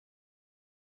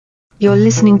You're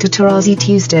listening to Tarazi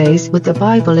Tuesdays with the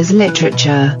Bible as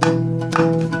Literature.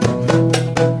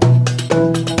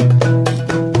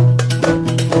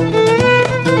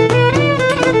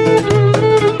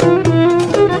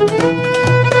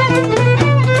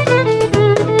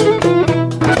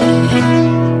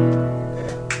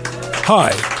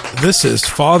 Hi, this is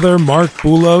Father Mark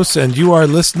Boulos, and you are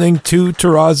listening to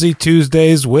Tarazi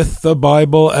Tuesdays with the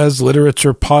Bible as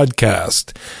Literature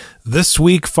podcast. This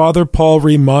week, Father Paul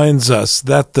reminds us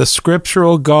that the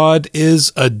scriptural God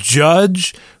is a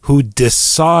judge who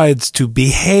decides to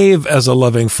behave as a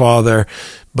loving father,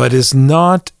 but is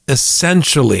not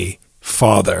essentially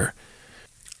father.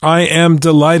 I am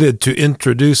delighted to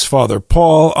introduce Father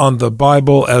Paul on the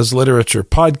Bible as Literature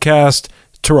podcast,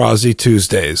 Tarazi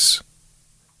Tuesdays.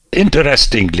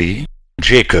 Interestingly,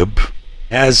 Jacob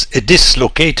has a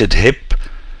dislocated hip,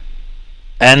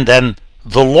 and then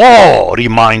the law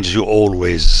reminds you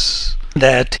always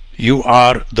that you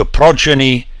are the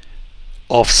progeny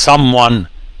of someone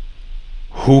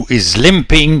who is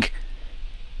limping,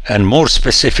 and more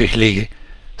specifically,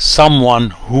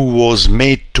 someone who was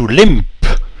made to limp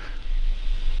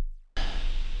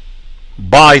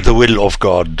by the will of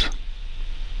God,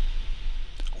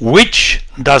 which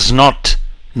does not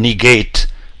negate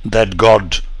that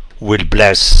God will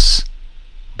bless,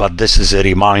 but this is a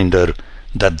reminder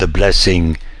that the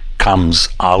blessing comes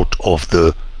out of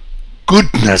the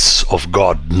goodness of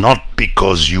God, not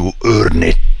because you earn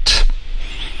it.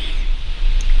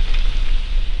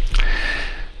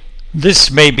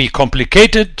 This may be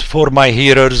complicated for my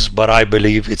hearers, but I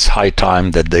believe it's high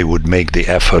time that they would make the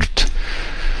effort,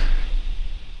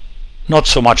 not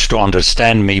so much to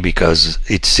understand me because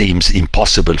it seems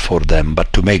impossible for them,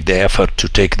 but to make the effort to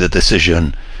take the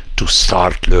decision to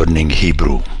start learning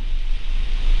Hebrew.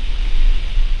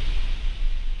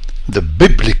 The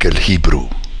biblical Hebrew,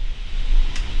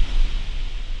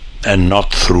 and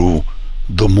not through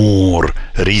the more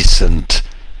recent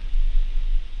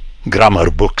grammar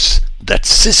books that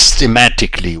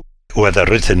systematically, whether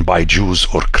written by Jews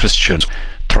or Christians,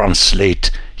 translate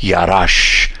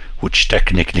yarash, which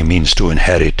technically means to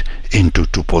inherit, into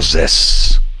to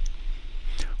possess.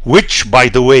 Which, by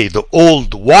the way, the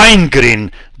old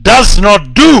Winegrin does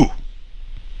not do.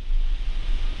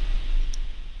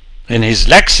 In his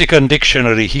lexicon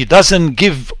dictionary, he doesn't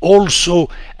give also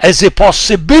as a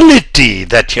possibility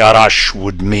that yarash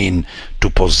would mean to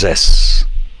possess.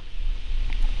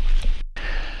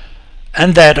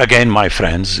 And that, again, my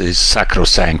friends, is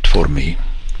sacrosanct for me.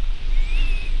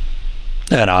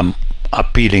 And I'm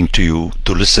appealing to you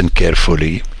to listen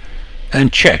carefully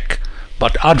and check.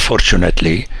 But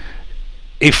unfortunately,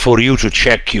 if for you to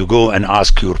check you go and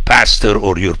ask your pastor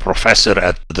or your professor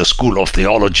at the School of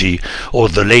Theology or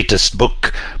the latest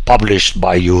book published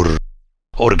by your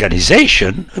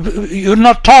organization, you're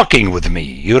not talking with me.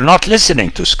 You're not listening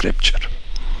to Scripture.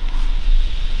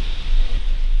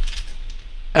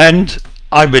 And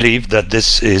I believe that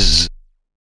this is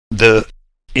the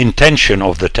intention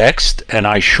of the text, and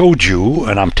I showed you,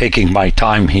 and I'm taking my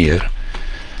time here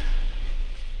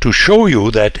to show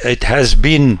you that it has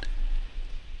been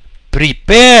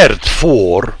prepared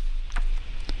for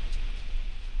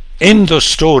in the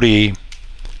story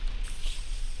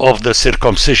of the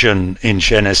circumcision in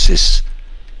Genesis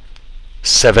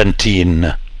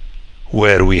 17,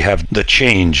 where we have the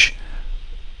change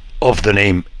of the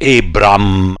name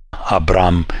Abram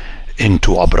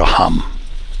into Abraham.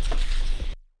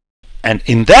 And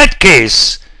in that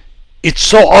case, it's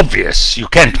so obvious, you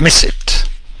can't miss it.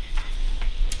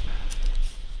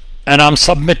 And I'm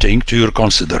submitting to your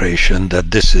consideration that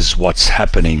this is what's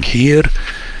happening here.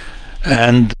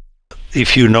 And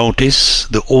if you notice,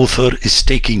 the author is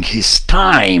taking his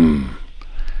time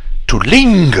to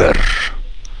linger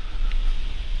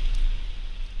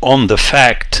on the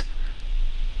fact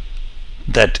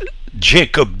that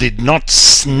Jacob did not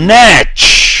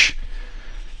snatch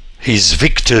his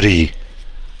victory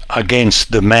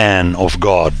against the man of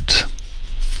God,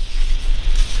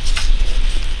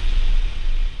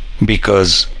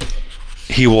 because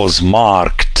he was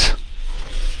marked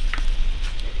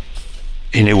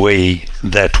in a way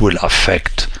that will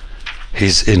affect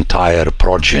his entire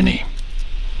progeny.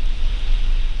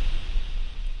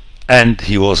 And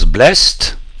he was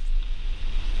blessed,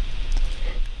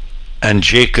 and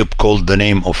Jacob called the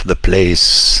name of the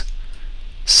place,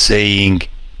 saying,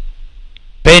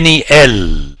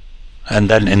 Peniel. And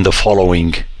then in the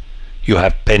following you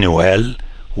have Penuel,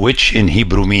 which in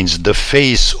Hebrew means the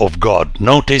face of God.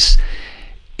 Notice,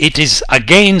 it is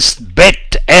against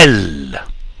Bethel.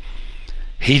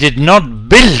 He did not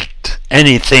build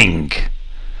anything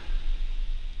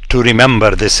to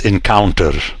remember this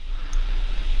encounter.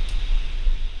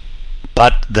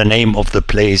 but the name of the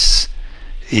place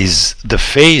is the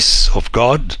face of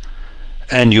God,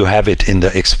 and you have it in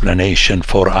the explanation,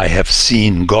 for I have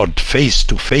seen God face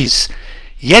to face,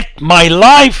 yet my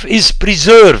life is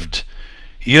preserved.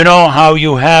 You know how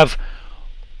you have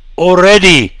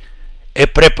already a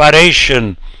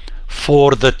preparation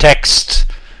for the text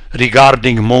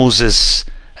regarding Moses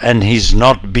and his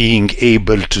not being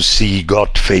able to see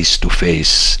God face to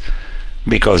face,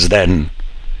 because then,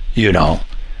 you know,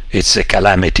 it's a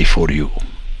calamity for you.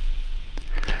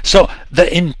 So the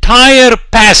entire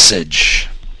passage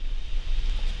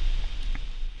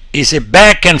is a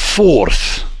back and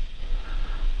forth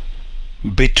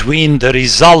between the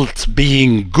result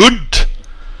being good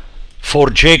for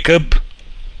Jacob,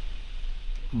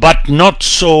 but not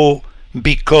so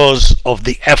because of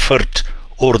the effort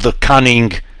or the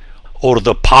cunning or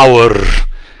the power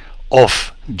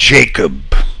of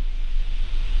Jacob,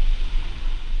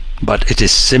 but it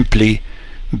is simply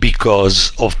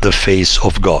because of the face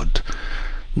of God.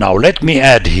 Now let me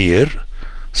add here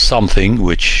something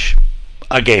which,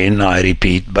 again, I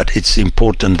repeat, but it's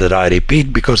important that I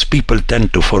repeat because people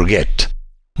tend to forget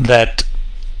that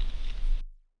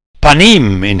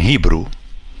panim in Hebrew,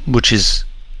 which is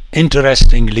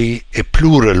interestingly a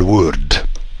plural word,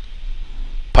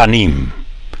 panim,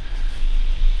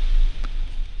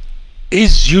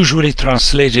 is usually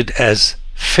translated as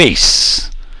face,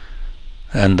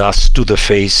 and thus to the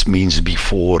face means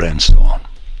before and so on.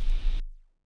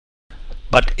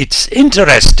 But it's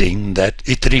interesting that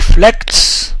it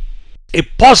reflects a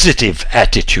positive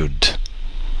attitude.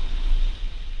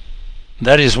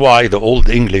 That is why the Old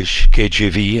English,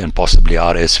 KJV and possibly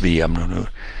RSV,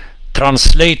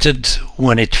 translated,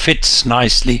 when it fits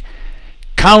nicely,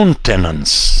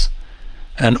 countenance.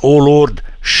 And, O Lord,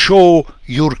 show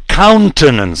your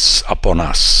countenance upon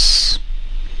us.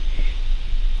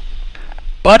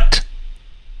 But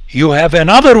you have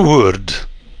another word,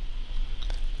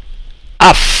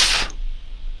 af,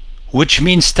 which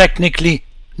means technically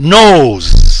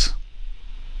nose,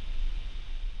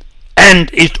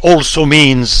 and it also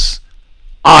means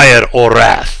ire or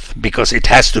wrath, because it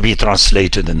has to be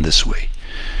translated in this way.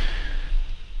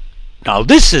 Now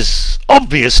this is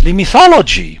obviously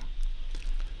mythology.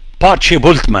 Pace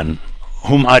Bultmann,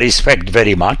 whom I respect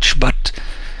very much, but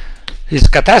his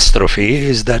catastrophe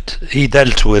is that he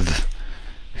dealt with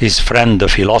his friend the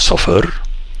philosopher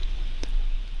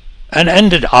and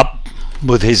ended up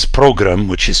with his program,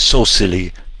 which is so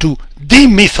silly, to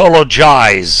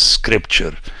demythologize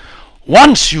Scripture.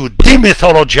 Once you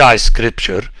demythologize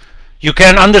Scripture, you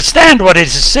can understand what it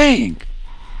is saying,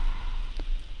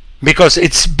 because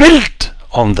it's built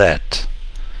on that.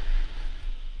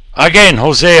 Again,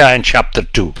 Hosea in chapter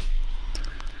 2.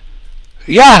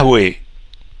 Yahweh,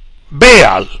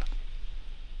 Baal,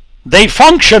 they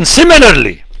function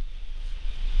similarly.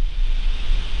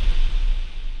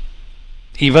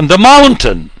 Even the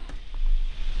mountain.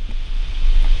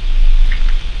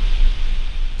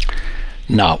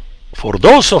 Now, for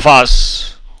those of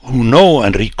us who know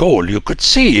and recall, you could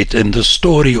see it in the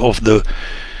story of the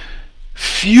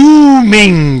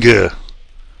fuming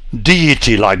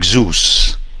deity like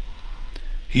Zeus.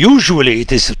 Usually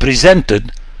it is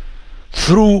presented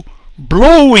through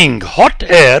blowing hot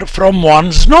air from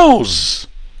one's nose.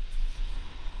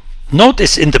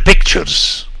 Notice in the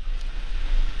pictures,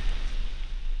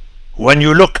 when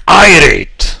you look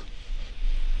irate,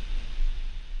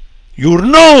 your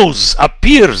nose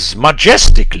appears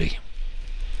majestically.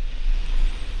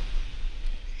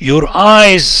 Your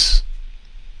eyes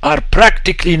are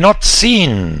practically not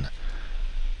seen,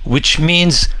 which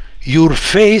means your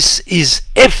face is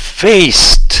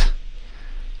effaced.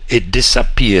 It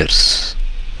disappears.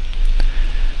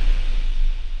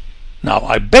 Now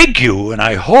I beg you, and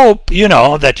I hope,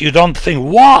 that you don't think,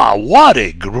 wow, what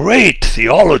a great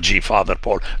theology, Father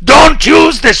Paul. Don't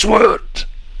use this word.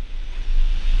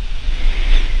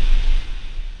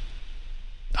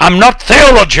 I'm not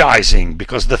theologizing,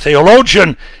 because the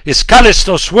theologian is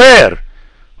Callistus Ware,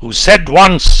 who said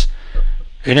once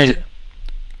in a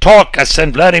talk at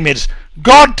St. Vladimir's,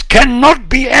 God cannot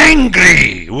be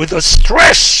angry with a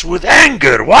stress, with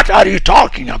anger. What are you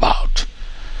talking about?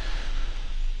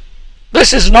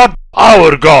 This is not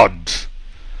our God.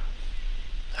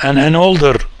 And an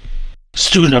older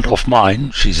student of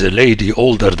mine, she's a lady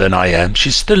older than I am,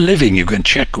 she's still living, you can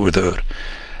check with her,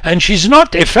 and she's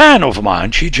not a fan of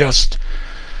mine, she just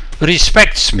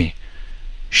respects me.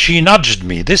 She nudged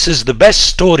me. This is the best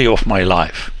story of my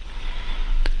life.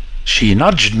 She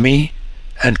nudged me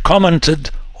and commented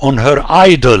on her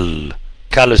idol,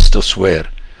 Callistus Ware.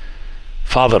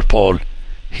 Father Paul,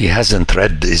 he hasn't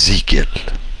read Ezekiel.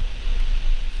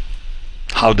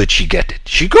 How did she get it?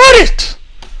 She got it!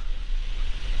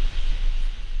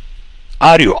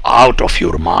 Are you out of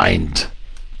your mind?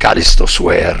 Callisto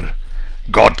swear,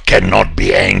 God cannot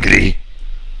be angry.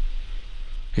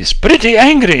 He's pretty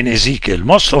angry in Ezekiel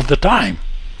most of the time.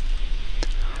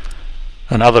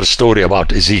 Another story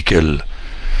about Ezekiel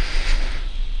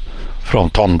from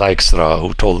Tom Dykstra,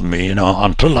 who told me,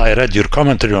 until I read your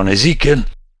commentary on Ezekiel,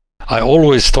 I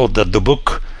always thought that the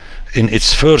book in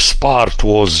its first part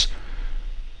was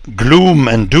gloom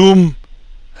and doom,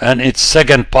 and its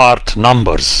second part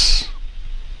numbers.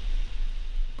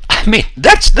 I mean,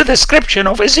 that's the description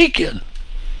of Ezekiel.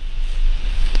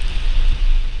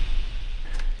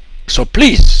 So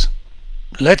please,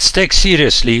 let's take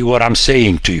seriously what I'm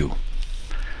saying to you.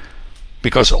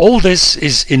 Because all this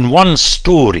is in one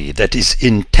story that is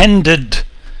intended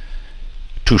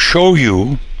to show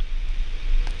you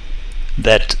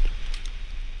that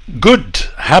good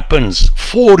happens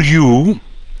for you,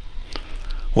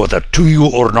 whether to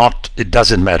you or not, it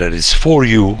doesn't matter, it's for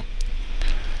you,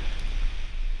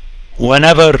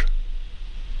 whenever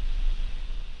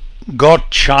God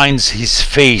shines his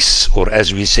face, or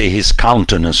as we say, his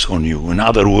countenance on you. In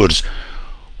other words,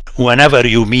 whenever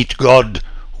you meet God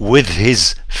with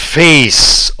his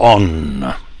face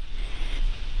on.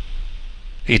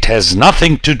 It has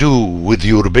nothing to do with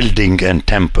your building and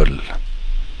temple.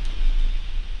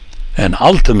 And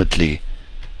ultimately,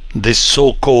 this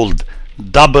so-called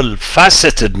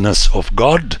double-facetedness of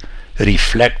God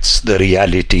reflects the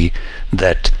reality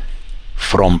that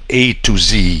from A to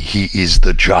Z, he is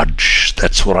the judge.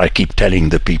 That's what I keep telling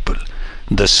the people.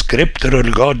 The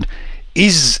scriptural God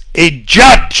is a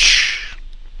judge,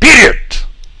 period,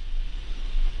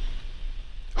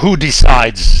 who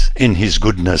decides in his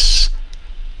goodness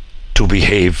to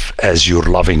behave as your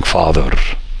loving Father.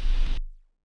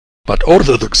 But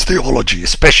Orthodox theology,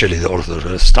 especially the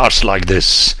Orthodox, starts like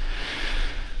this.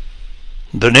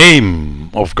 The name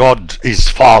of God is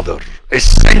Father.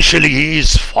 Essentially, he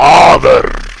is Father.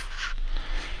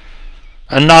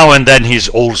 And now and then he is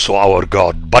also our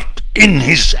God, but in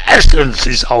his essence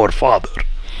is our Father.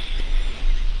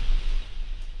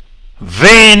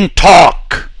 Vain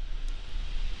talk,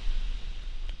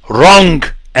 wrong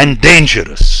and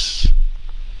dangerous.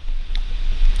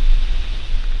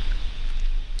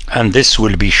 And this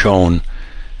will be shown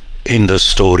in the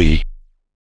story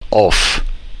of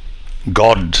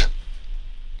God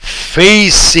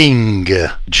facing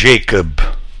Jacob,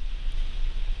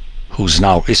 who's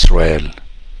now Israel,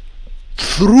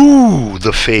 through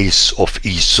the face of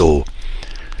Esau,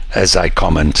 as I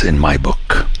comment in my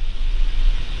book.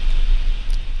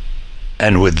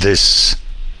 And with this,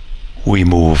 we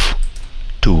move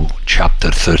to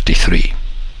chapter 33.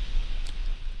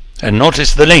 And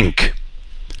notice the link.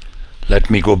 Let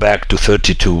me go back to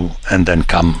 32 and then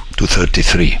come to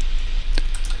 33.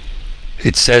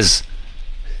 It says,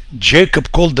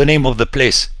 Jacob called the name of the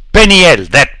place Peniel,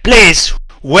 that place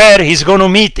where he's going to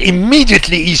meet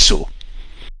immediately Esau.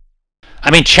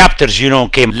 I mean, chapters,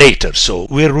 came later, so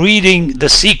we're reading the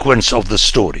sequence of the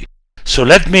story. So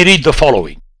let me read the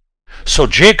following. So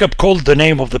Jacob called the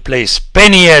name of the place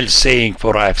Peniel, saying,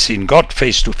 for I have seen God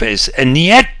face to face, and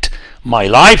yet my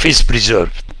life is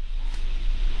preserved.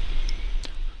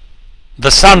 The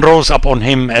sun rose upon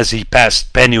him as he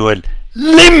passed Peniel,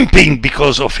 limping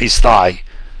because of his thigh.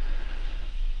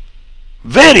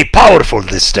 Very powerful,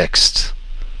 this text.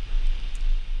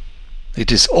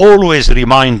 It is always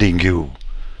reminding you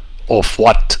of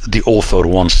what the author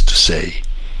wants to say.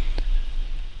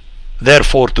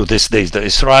 Therefore, to this day is the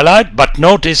Israelite. But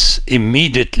notice,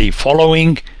 immediately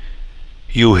following,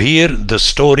 you hear the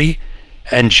story,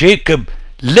 and Jacob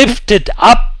lifted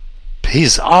up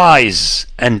his eyes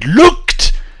and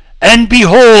looked, and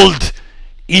behold,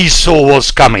 Esau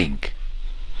was coming.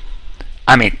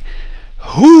 I mean,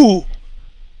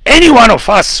 any one of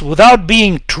us, without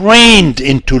being trained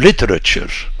into literature,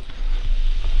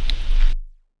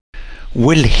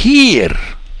 will hear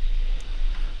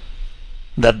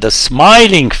that the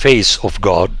smiling face of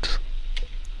God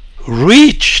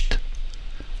reached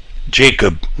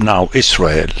Jacob, now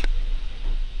Israel,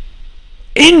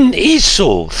 in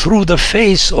Esau, through the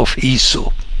face of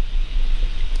Esau.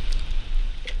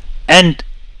 And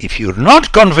if you're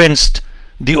not convinced,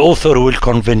 the author will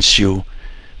convince you,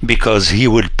 because he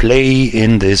will play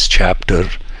in this chapter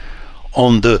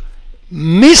on the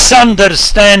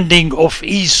misunderstanding of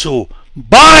Esau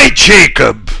by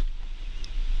Jacob,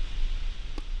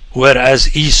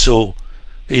 whereas Esau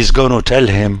is going to tell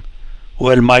him,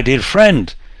 well, my dear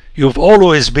friend, you've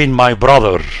always been my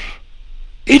brother.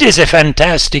 It is a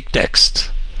fantastic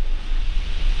text.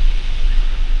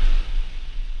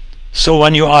 So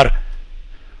when you are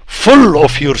full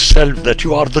of yourself that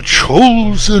you are the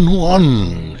chosen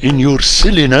one in your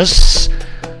silliness,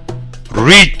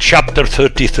 read chapter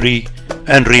 33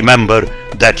 and remember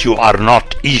that you are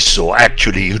not Esau.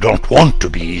 Actually, you don't want to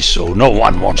be Esau. No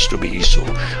one wants to be Esau,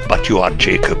 but you are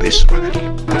Jacob Israel.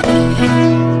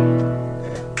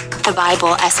 The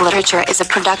Bible as Literature is a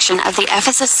production of the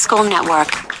Ephesus School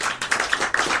Network.